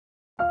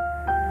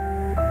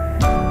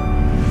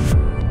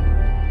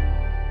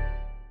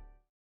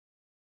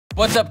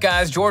What's up,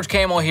 guys? George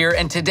Kamel here,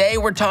 and today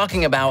we're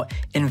talking about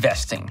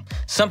investing.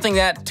 Something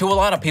that, to a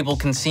lot of people,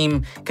 can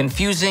seem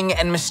confusing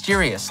and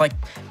mysterious, like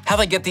how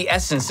they get the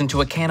essence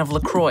into a can of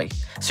LaCroix.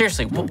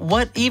 Seriously,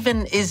 what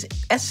even is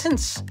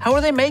essence? How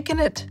are they making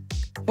it?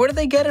 Where do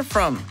they get it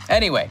from?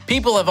 Anyway,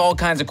 people have all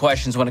kinds of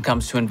questions when it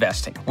comes to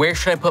investing. Where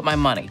should I put my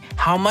money?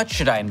 How much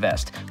should I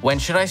invest? When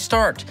should I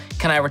start?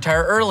 Can I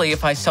retire early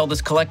if I sell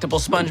this collectible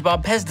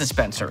SpongeBob Pez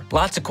dispenser?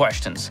 Lots of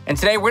questions. And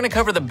today we're gonna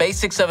cover the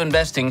basics of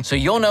investing so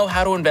you'll know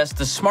how to invest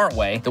the smart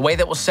way, the way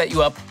that will set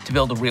you up to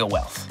build real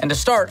wealth. And to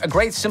start, a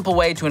great simple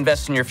way to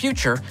invest in your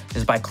future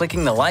is by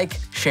clicking the like,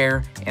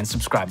 share, and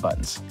subscribe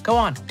buttons. Go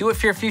on, do it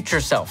for your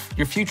future self.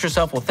 Your future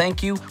self will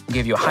thank you, will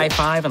give you a high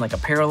five in like a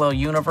parallel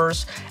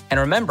universe. And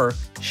remember,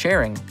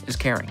 sharing is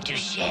caring. To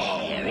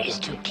share is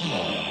to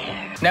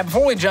care. Now,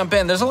 before we jump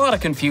in, there's a lot of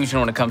confusion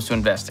when it comes to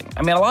investing.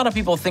 I mean, a lot of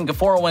people think a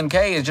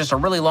 401k is just a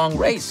really long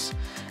race.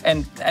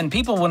 And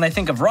people, when they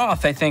think of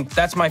Roth, they think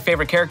that's my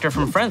favorite character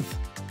from Friends.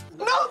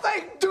 No,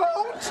 they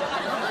don't!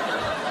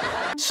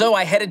 So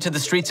I headed to the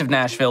streets of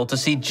Nashville to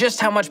see just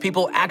how much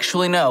people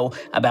actually know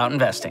about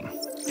investing.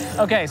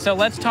 Okay, so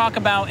let's talk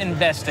about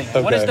investing.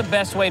 Okay. What is the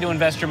best way to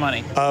invest your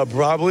money?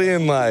 Probably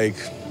in like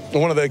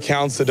one of the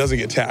accounts that doesn't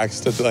get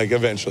taxed, like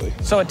eventually.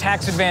 So a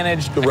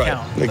tax-advantaged Right,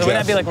 account. exactly. So would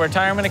that be like a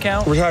retirement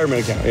account?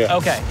 Retirement account, yeah.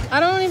 Okay.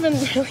 I don't even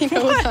really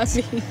know what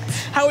that means.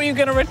 How are you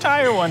going to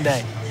retire one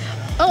day?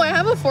 Oh, I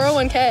have a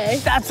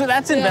 401k. That's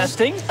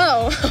investing.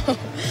 Oh.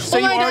 So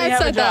well, you my already dad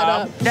have a set that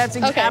job. up. That's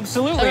Okay.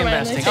 absolutely Never mind, I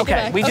investing. take it Okay,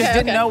 back. we just Okay,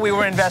 didn't okay. know we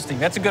were investing.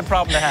 That's a good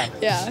problem to have.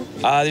 Yeah.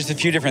 There's a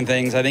few different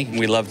things. I think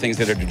we love things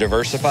that are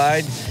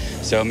diversified.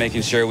 So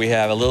making sure we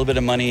have a little bit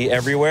of money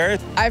everywhere.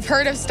 I've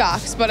heard of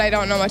stocks, but I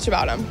don't know much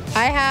about them.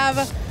 I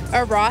have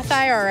a Roth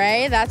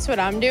IRA. That's what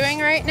I'm doing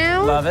right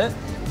now. Love it.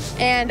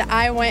 And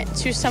I went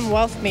to some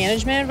wealth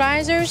management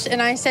advisors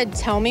and I said,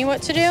 tell me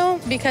what to do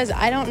because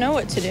I don't know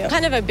what to do.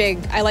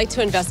 I like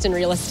to invest in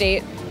real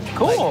estate.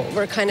 Cool.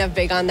 We're kind of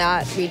big on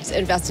that. We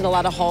invest in a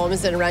lot of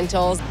homes and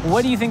rentals.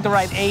 What do you think the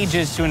right age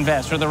is to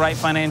invest or the right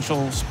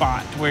financial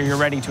spot where you're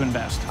ready to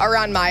invest?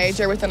 Around my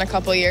age or within a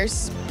couple of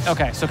years.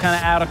 Okay, so kind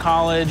of out of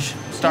college,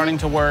 starting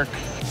to work.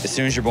 As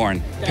soon as you're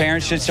born.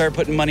 Parents should start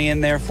putting money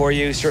in there for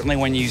you. Certainly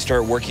when you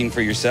start working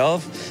for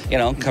yourself,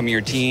 come your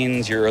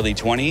teens, your early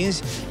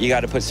 20s, you got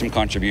to put some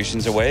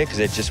contributions away because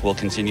it just will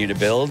continue to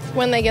build.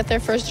 When they get their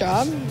first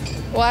job?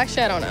 Well,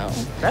 actually, I don't know.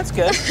 That's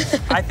good.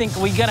 I think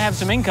we got to have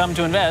some income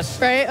to invest.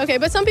 Right? Okay,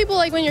 but some people,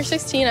 like when you're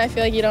 16, I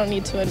feel like you don't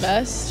need to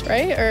invest,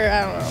 right? Or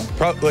I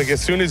don't know. Like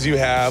as soon as you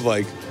have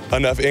like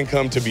enough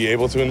income to be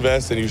able to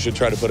invest, then you should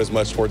try to put as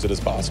much towards it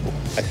as possible.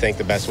 I think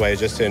the best way is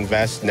just to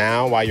invest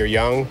now while you're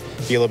young,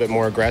 be a little bit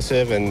more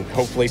aggressive, and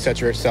hopefully set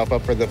yourself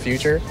up for the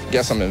future.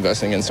 Guess I'm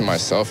investing into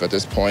myself at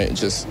this point,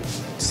 just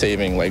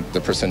saving like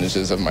the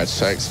percentages of my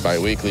checks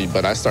bi-weekly.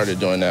 But I started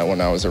doing that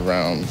when I was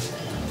around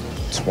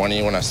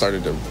 20, when I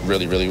started to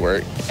really, really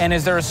work. And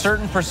is there a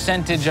certain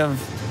percentage of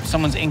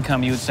someone's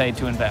income you would say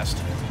to invest?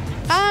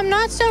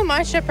 Not so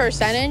much a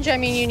percentage. I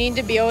mean, you need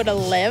to be able to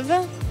live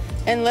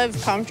and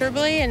live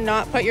comfortably and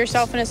not put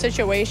yourself in a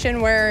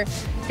situation where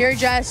you're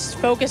just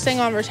focusing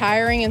on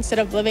retiring instead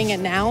of living it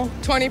now.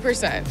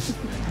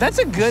 20%. That's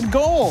a good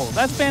goal.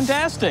 That's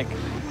fantastic.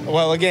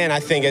 Well, again,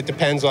 I think it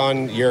depends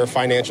on your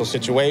financial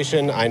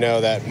situation. I know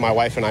that my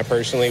wife and I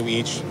personally, we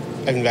each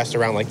invest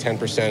around like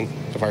 10%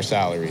 of our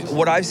salaries.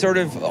 What I sort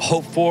of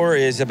hope for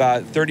is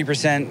about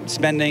 30%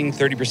 spending,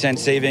 30%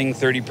 saving,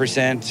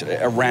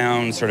 30%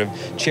 around sort of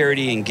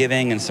charity and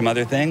giving and some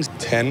other things.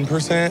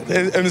 10%?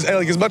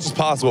 Like as much as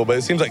possible, but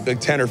it seems like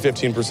 10 or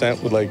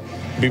 15% would like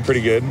be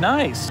pretty good.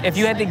 Nice. If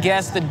you had to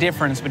guess the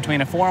difference between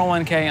a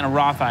 401k and a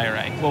Roth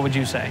IRA, what would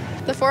you say?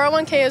 The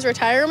 401k is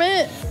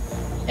retirement,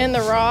 and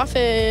the Roth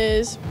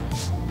is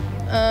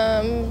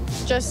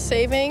just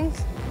saving.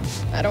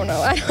 I don't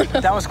know.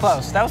 That was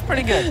close. That was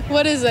pretty good.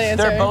 What is the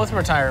answer? They're both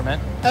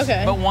retirement.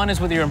 Okay. But one is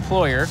with your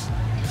employer,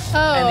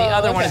 and the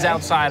other one is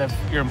outside of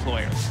your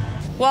employer.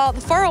 Well,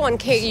 the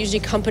 401k usually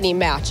company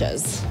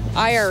matches.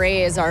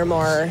 IRAs are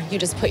more, you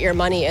just put your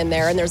money in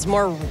there, and there's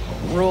more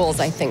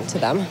rules, I think, to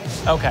them.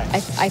 Okay.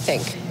 I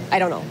think. I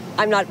don't know.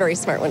 I'm not very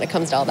smart when it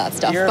comes to all that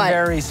stuff. You're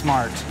very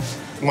smart.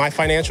 My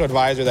financial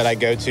advisor that I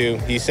go to,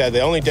 he said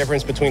the only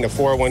difference between a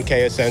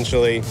 401k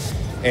essentially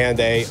and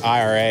a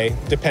IRA,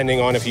 depending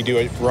on if you do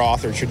a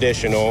Roth or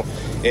traditional,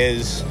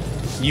 is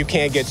you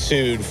can't get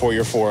sued for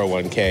your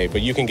 401k,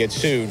 but you can get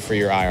sued for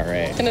your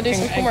IRA. Gonna do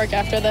some homework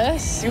after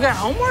this. You got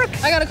homework?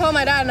 I gotta call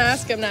my dad and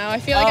ask him now. I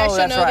feel like I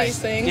should know these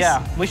things.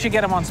 Yeah, we should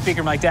get him on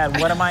speaker like, Dad,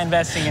 what am I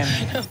investing in?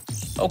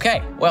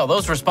 Okay, well,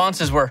 those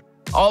responses were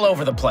all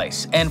over the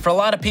place. And for a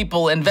lot of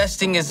people,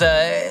 investing is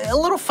a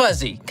little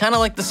fuzzy, kind of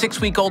like the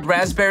 6-week-old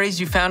raspberries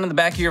you found in the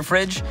back of your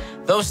fridge.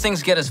 Those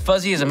things get as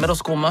fuzzy as a middle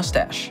school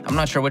mustache. I'm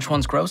not sure which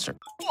one's grosser.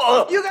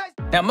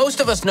 Now, most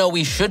of us know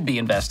we should be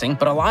investing,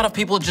 but a lot of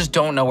people just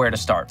don't know where to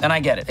start. And I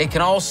get it. It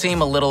can all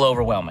seem a little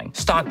overwhelming.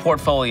 Stock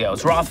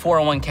portfolios, Roth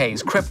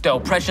 401ks, crypto,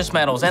 precious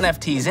metals,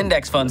 NFTs,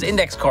 index funds,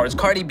 index cards,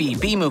 Cardi B,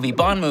 B-movie,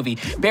 bond movie,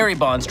 Berry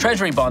bonds,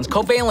 treasury bonds,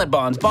 covalent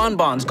bonds,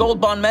 bonds, gold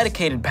bond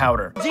medicated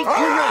powder. All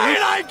right,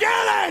 I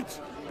get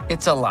it!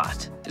 It's a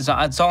lot.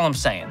 That's all I'm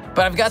saying.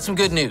 But I've got some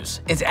good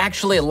news. It's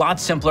actually a lot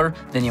simpler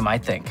than you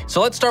might think.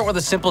 So let's start with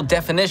a simple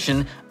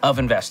definition of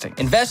investing.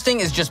 Investing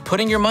is just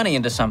putting your money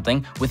into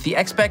something with the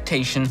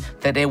expectation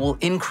that it will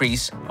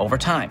increase over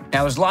time.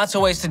 Now, there's lots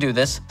of ways to do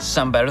this,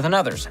 some better than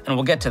others, and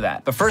we'll get to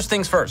that. But first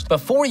things first,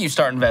 before you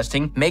start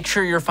investing, make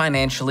sure you're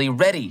financially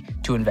ready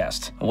to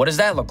invest. What does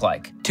that look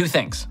like? 2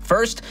 things.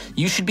 First,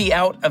 you should be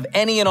out of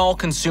any and all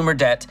consumer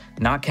debt,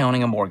 not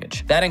counting a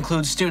mortgage. That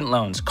includes student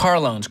loans, car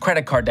loans,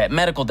 credit card debt,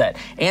 medical debt,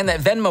 and that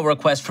Venmo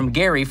request from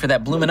Gary for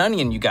that bloomin'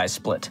 onion you guys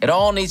split. It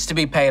all needs to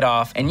be paid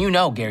off, and you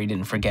know Gary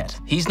didn't forget.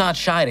 He's not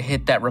shy to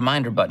hit that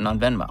reminder button on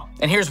Venmo.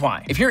 And here's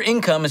why. If your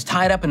income is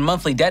tied up in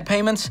monthly debt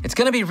payments, it's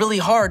gonna be really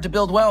hard to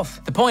build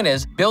wealth. The point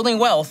is, building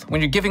wealth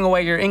when you're giving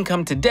away your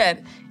income to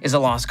debt is a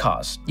lost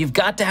cause. You've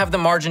got to have the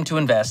margin to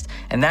invest,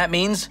 and that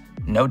means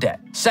no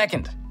debt.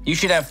 Second, you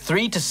should have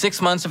 3 to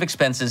 6 months of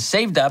expenses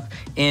saved up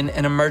in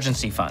an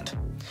emergency fund.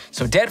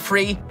 So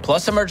debt-free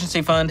plus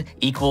emergency fund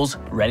equals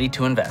ready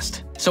to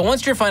invest. So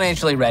once you're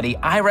financially ready,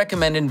 I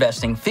recommend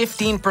investing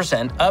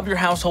 15% of your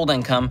household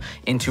income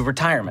into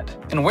retirement.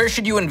 And where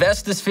should you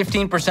invest this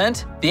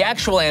 15%? The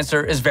actual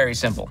answer is very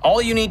simple. All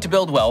you need to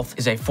build wealth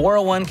is a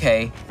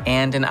 401k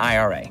and an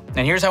IRA.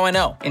 And here's how I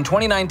know. In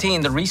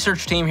 2019, the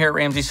research team here at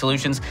Ramsey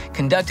Solutions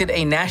conducted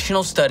a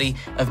national study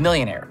of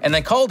millionaire, and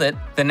they called it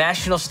the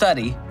National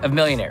Study of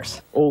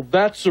Millionaires. Oh,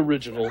 that's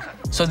original.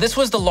 So this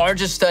was the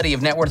largest study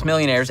of net worth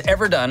millionaires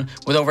ever done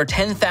with over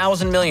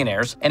 10,000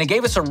 millionaires, and it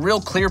gave us a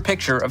real clear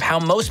picture of how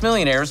most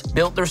millionaires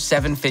built their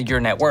 7-figure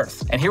net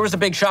worth. And here was the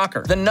big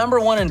shocker. The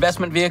 #1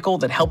 investment vehicle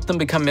that helped them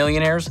become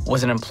millionaires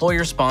was an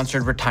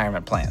employer-sponsored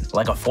retirement plan,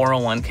 like a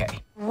 401k.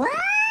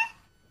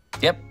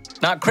 Yep.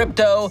 Not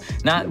crypto,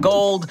 not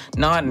gold,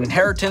 not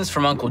inheritance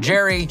from Uncle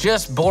Jerry,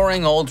 just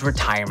boring old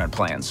retirement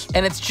plans.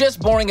 And it's just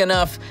boring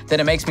enough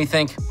that it makes me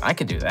think, I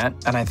could do that,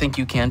 and I think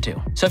you can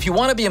too. So if you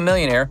want to be a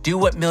millionaire, do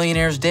what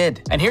millionaires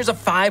did. And here's a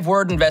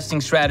 5-word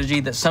investing strategy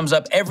that sums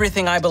up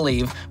everything I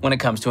believe when it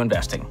comes to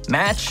investing.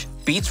 Match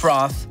beats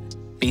Roth,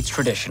 beats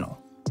traditional.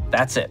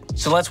 That's it.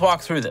 So let's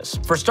walk through this.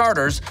 For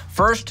starters,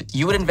 first,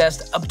 you would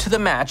invest up to the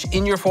match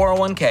in your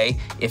 401k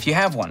if you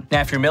have one.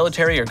 Now, if you're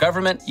military or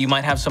government, you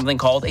might have something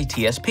called a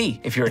TSP.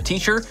 If you're a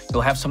teacher,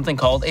 you'll have something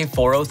called a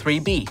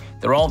 403b.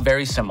 They're all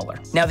very similar.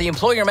 Now, the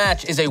employer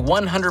match is a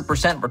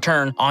 100%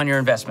 return on your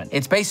investment.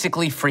 It's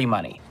basically free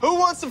money. Who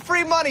wants some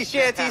free money,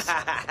 Shanties?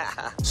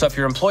 So if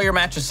your employer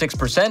matches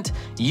 6%,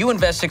 you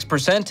invest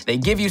 6%, they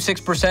give you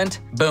 6%,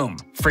 boom,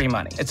 free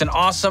money. It's an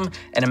awesome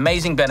and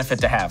amazing benefit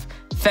to have.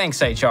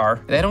 Thanks, HR.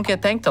 They don't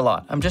get thanked a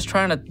lot. I'm just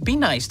trying to be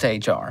nice to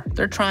HR.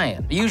 They're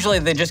trying. Usually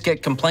they just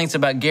get complaints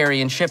about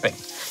Gary and shipping.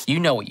 You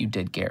know what you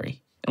did,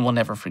 Gary, and we'll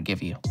never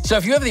forgive you. So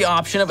if you have the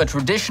option of a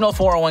traditional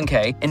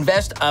 401k,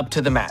 invest up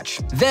to the match.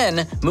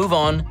 Then move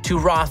on to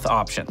Roth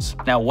options.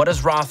 Now, what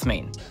does Roth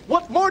mean?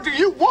 What more do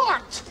you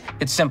want?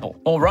 It's simple.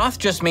 Well, Roth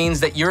just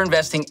means that you're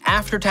investing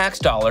after-tax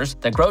dollars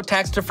that grow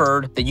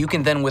tax-deferred that you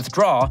can then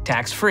withdraw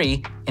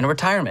tax-free in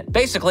retirement.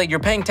 Basically, you're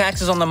paying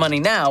taxes on the money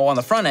now on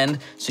the front end,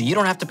 so you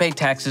don't have to pay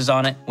taxes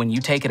on it when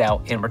you take it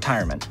out in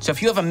retirement. So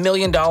if you have $1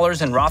 million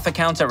in Roth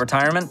accounts at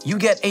retirement, you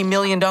get $1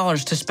 million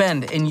to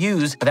spend and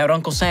use without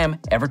Uncle Sam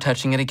ever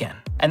touching it again.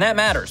 And that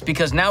matters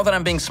because now that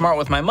I'm being smart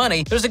with my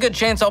money, there's a good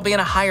chance I'll be in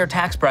a higher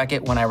tax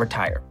bracket when I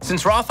retire.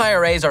 Since Roth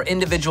IRAs are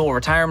individual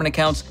retirement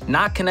accounts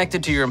not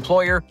connected to your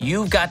employer,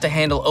 you've got to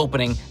handle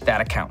opening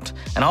that account.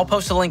 And I'll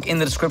post a link in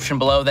the description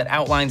below that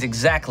outlines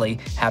exactly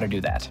how to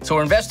do that. So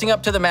we're investing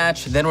up to the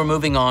match, then we're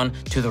moving on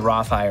to the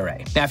Roth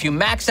IRA. Now, if you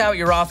max out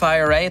your Roth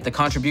IRA at the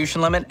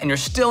contribution limit and you're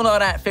still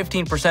not at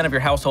 15% of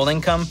your household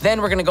income, then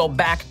we're gonna go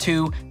back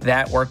to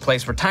that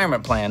workplace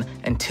retirement plan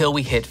until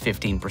we hit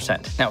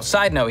 15%. Now,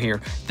 side note here,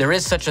 there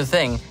is such a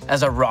thing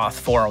as a Roth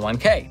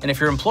 401k. And if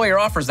your employer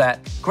offers that,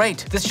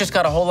 great. This just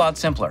got a whole lot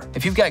simpler.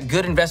 If you've got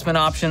good investment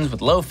options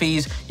with low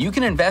fees, you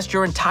can invest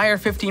your entire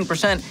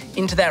 15%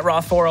 into that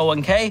Roth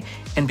 401k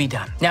and be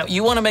done. Now,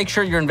 you want to make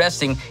sure you're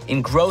investing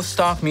in growth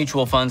stock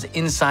mutual funds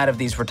inside of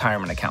these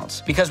retirement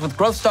accounts. Because with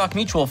growth stock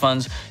mutual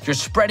funds, you're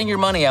spreading your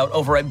money out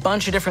over a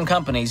bunch of different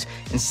companies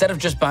instead of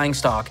just buying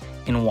stock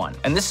in one.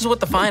 And this is what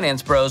the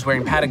finance bros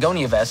wearing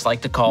Patagonia vests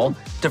like to call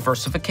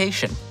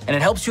diversification. And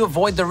it helps you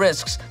avoid the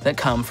risks that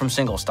come from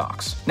single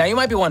stocks. Now you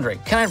might be wondering,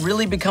 can I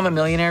really become a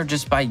millionaire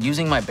just by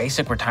using my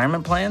basic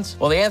retirement plans?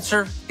 Well, the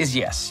answer is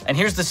yes. And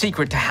here's the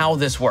secret to how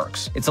this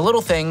works. It's a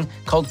little thing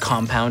called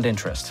compound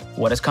interest.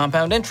 What is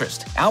compound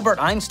interest? Albert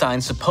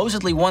Einstein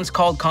supposedly once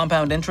called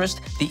compound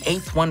interest the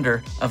eighth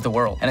wonder of the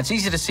world. And it's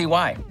easy to see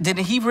why. Did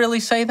he really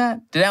say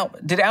that?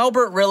 Did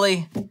Albert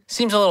really?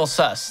 Seems a little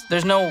sus. We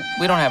don't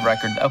have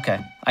record. Okay,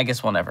 I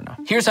guess we'll never know.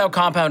 Here's how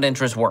compound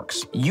interest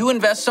works. You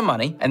invest some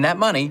money, and that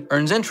money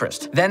earns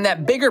interest. Then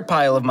that bigger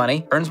pile of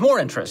money earns more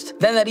interest.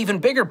 Then that even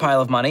bigger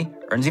pile of money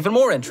earns even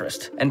more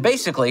interest. And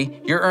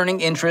basically, you're earning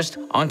interest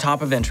on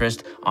top of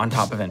interest on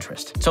top of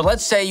interest. So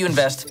let's say you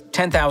invest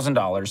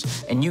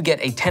 $10,000 and you get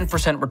a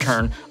 10%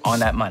 return on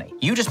that money.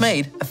 You just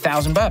made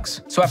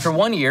 $1,000. So after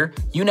 1 year,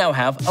 you now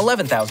have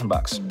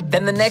 $11,000.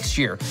 Then the next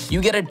year, you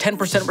get a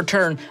 10%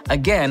 return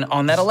again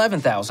on that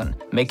 $11,000,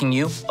 making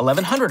you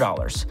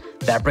 $1,100.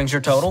 That brings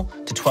your total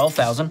to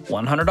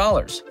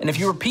 $12,100. And if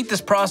you repeat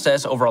this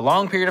process over a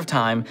long period of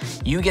time,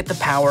 you get the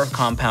power of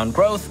compound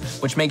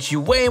growth, which makes you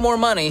way more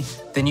money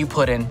than you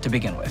put in to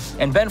begin with.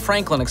 And Ben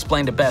Franklin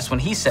explained it best when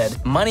he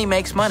said, money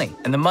makes money,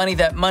 and the money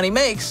that money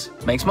makes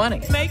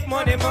money. Make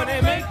money, money,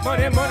 make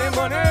money, money,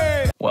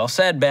 money. Well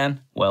said,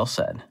 Ben. Well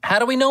said. How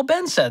do we know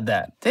Ben said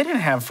that? They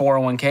didn't have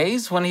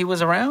 401ks when he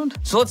was around.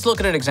 So let's look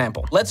at an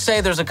example. Let's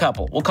say there's a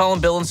couple. We'll call them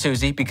Bill and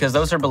Susie because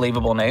those are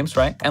believable names,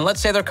 right? And let's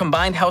say their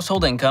combined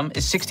household income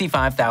is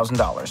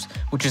 $65,000,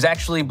 which is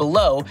actually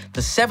below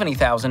the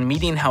 $70,000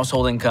 median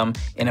household income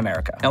in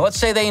America. Now let's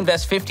say they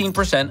invest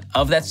 15%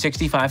 of that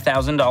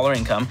 $65,000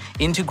 income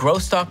into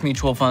growth stock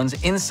mutual funds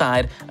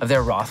inside of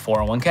their Roth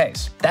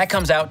 401ks. That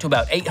comes out to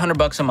about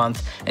 $800 a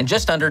month and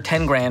just under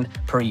 10 grand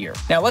per year.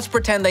 Now let's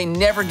pretend they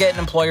never get an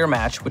employer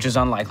match, which is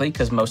unlikely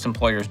because most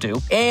employers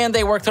do, and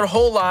they work their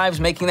whole lives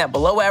making that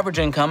below average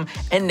income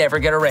and never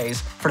get a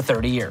raise for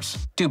 30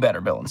 years. Do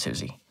better, Bill and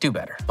Susie. Do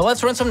better. But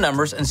let's run some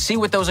numbers and see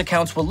what those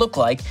accounts will look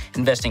like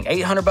investing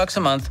 $800 a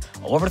month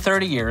over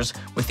 30 years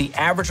with the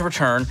average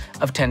return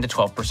of 10 to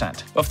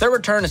 12%. Well, if their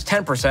return is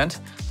 10%,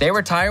 they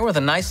retire with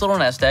a nice little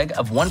nest egg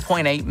of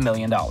 $1.8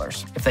 million.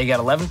 If they get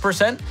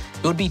 11%, it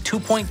would be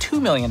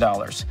 $2.2 million.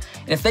 And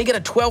if they get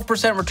a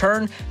 12%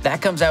 return,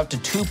 that comes out to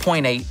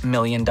 $2.8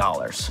 million.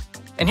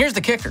 And here's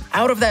the kicker.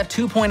 Out of that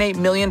 $2.8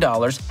 million,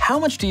 how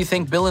much do you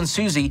think Bill and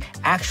Susie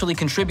actually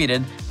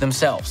contributed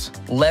themselves?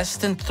 Less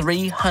than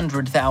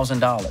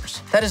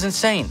 $300,000. That is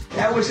insane.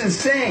 That was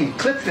insane.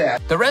 Clip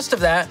that. The rest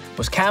of that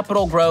was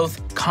capital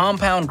growth,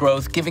 compound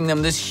growth, giving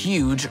them this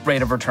huge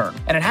rate of return.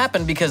 And it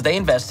happened because they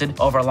invested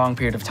over a long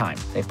period of time.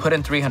 They put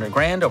in 300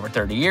 grand over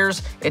 30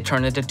 years. It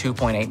turned into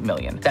 2.8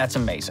 million. That's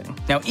amazing.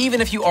 Now,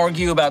 even if you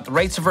argue about the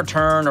rates of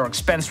return or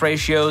expense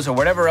ratios or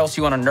whatever else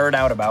you want to nerd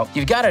out about,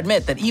 you've got to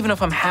admit that even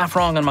if I'm half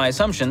wrong on my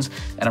assumptions,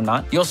 and I'm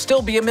not, you'll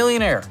still be a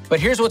millionaire. But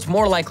here's what's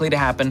more likely to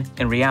happen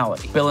in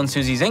reality. Bill and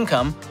Susie's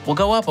income will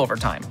go up over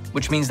time,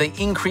 which means they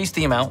increase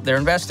the amount they're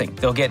investing.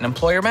 They'll get an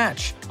employer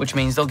match, which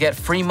means they'll get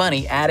free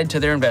money added to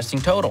their investing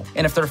total.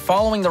 And if they're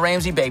following the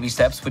Ramsey baby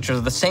steps, which are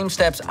the same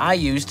steps I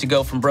used to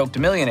go from broke to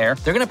millionaire,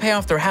 they're gonna pay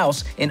off their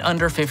house in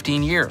under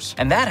 15 years.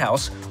 And that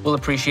house will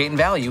appreciate in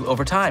value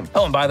over time.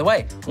 Oh, and by the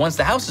way, once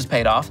the house is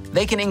paid off,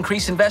 they can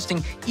increase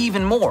investing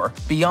even more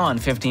beyond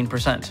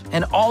 15%.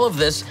 And all of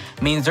this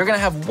means they're gonna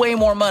have way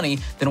more money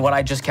than what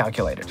I just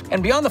calculated.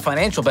 And beyond the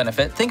financial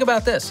benefit, think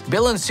about this.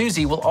 Bill and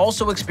Susie will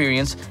also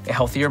experience a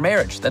healthier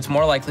marriage that's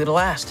more likely to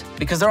last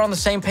because they're on the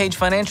same page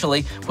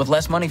financially with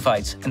less money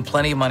fights and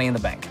plenty of money in the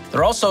bank.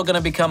 They're also going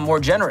to become more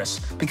generous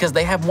because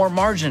they have more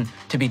margin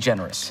to be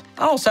generous.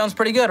 All sounds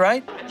pretty good,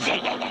 right?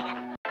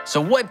 So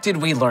what did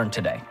we learn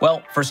today?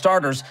 Well, for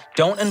starters,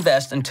 don't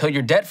invest until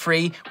you're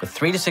debt-free with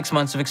 3 to 6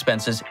 months of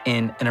expenses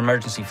in an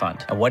emergency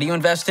fund. And what do you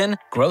invest in?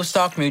 Growth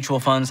stock mutual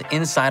funds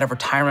inside of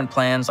retirement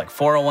plans like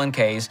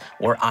 401ks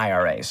or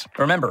IRAs.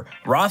 Remember,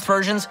 Roth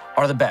versions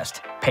are the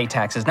best. Pay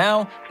taxes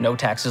now, no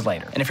taxes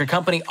later. And if your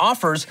company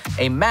offers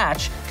a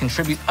match,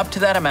 contribute up to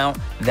that amount,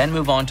 then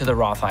move on to the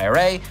Roth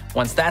IRA.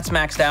 Once that's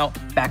maxed out,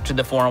 back to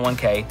the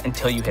 401k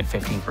until you hit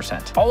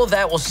 15%. All of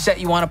that will set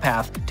you on a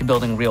path to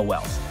building real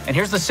wealth. And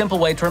here's the simple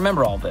way to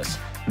remember all this.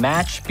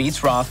 Match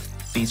beats Roth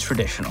beats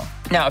traditional.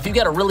 Now, if you've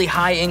got a really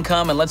high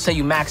income and let's say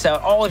you max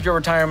out all of your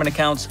retirement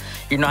accounts,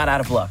 you're not out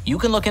of luck. You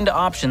can look into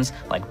options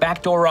like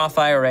backdoor Roth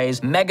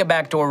IRAs, mega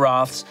backdoor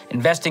Roths,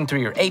 investing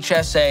through your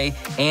HSA,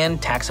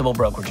 and taxable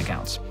brokerage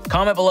accounts.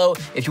 Comment below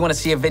if you want to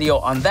see a video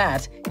on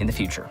that in the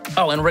future.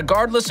 Oh, and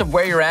regardless of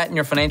where you're at in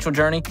your financial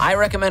journey, I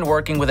recommend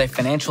working with a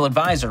financial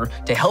advisor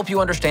to help you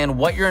understand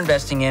what you're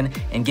investing in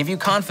and give you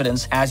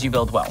confidence as you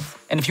build wealth.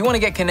 And if you want to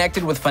get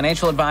connected with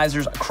financial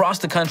advisors across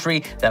the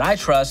country that I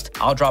trust,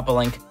 I'll drop a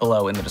link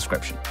below in the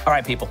description. All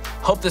right, people,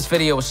 hope this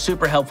video was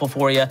super helpful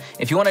for you.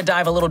 If you want to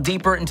dive a little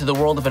deeper into the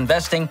world of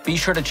investing, be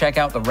sure to check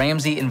out the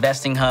Ramsey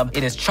Investing Hub.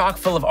 It is chock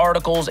full of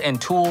articles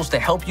and tools to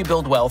help you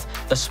build wealth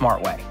the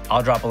smart way.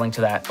 I'll drop a link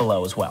to that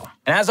below as well. Show.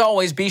 And as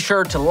always, be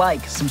sure to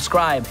like,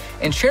 subscribe,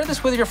 and share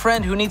this with your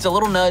friend who needs a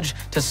little nudge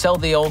to sell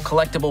the old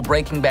collectible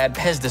Breaking Bad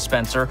Pez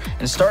dispenser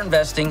and start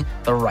investing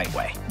the right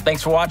way.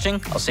 Thanks for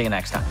watching. I'll see you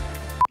next time.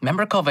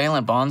 Remember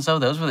covalent bonds, though?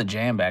 Those were the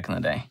jam back in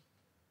the day.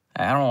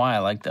 I don't know why I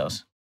like those.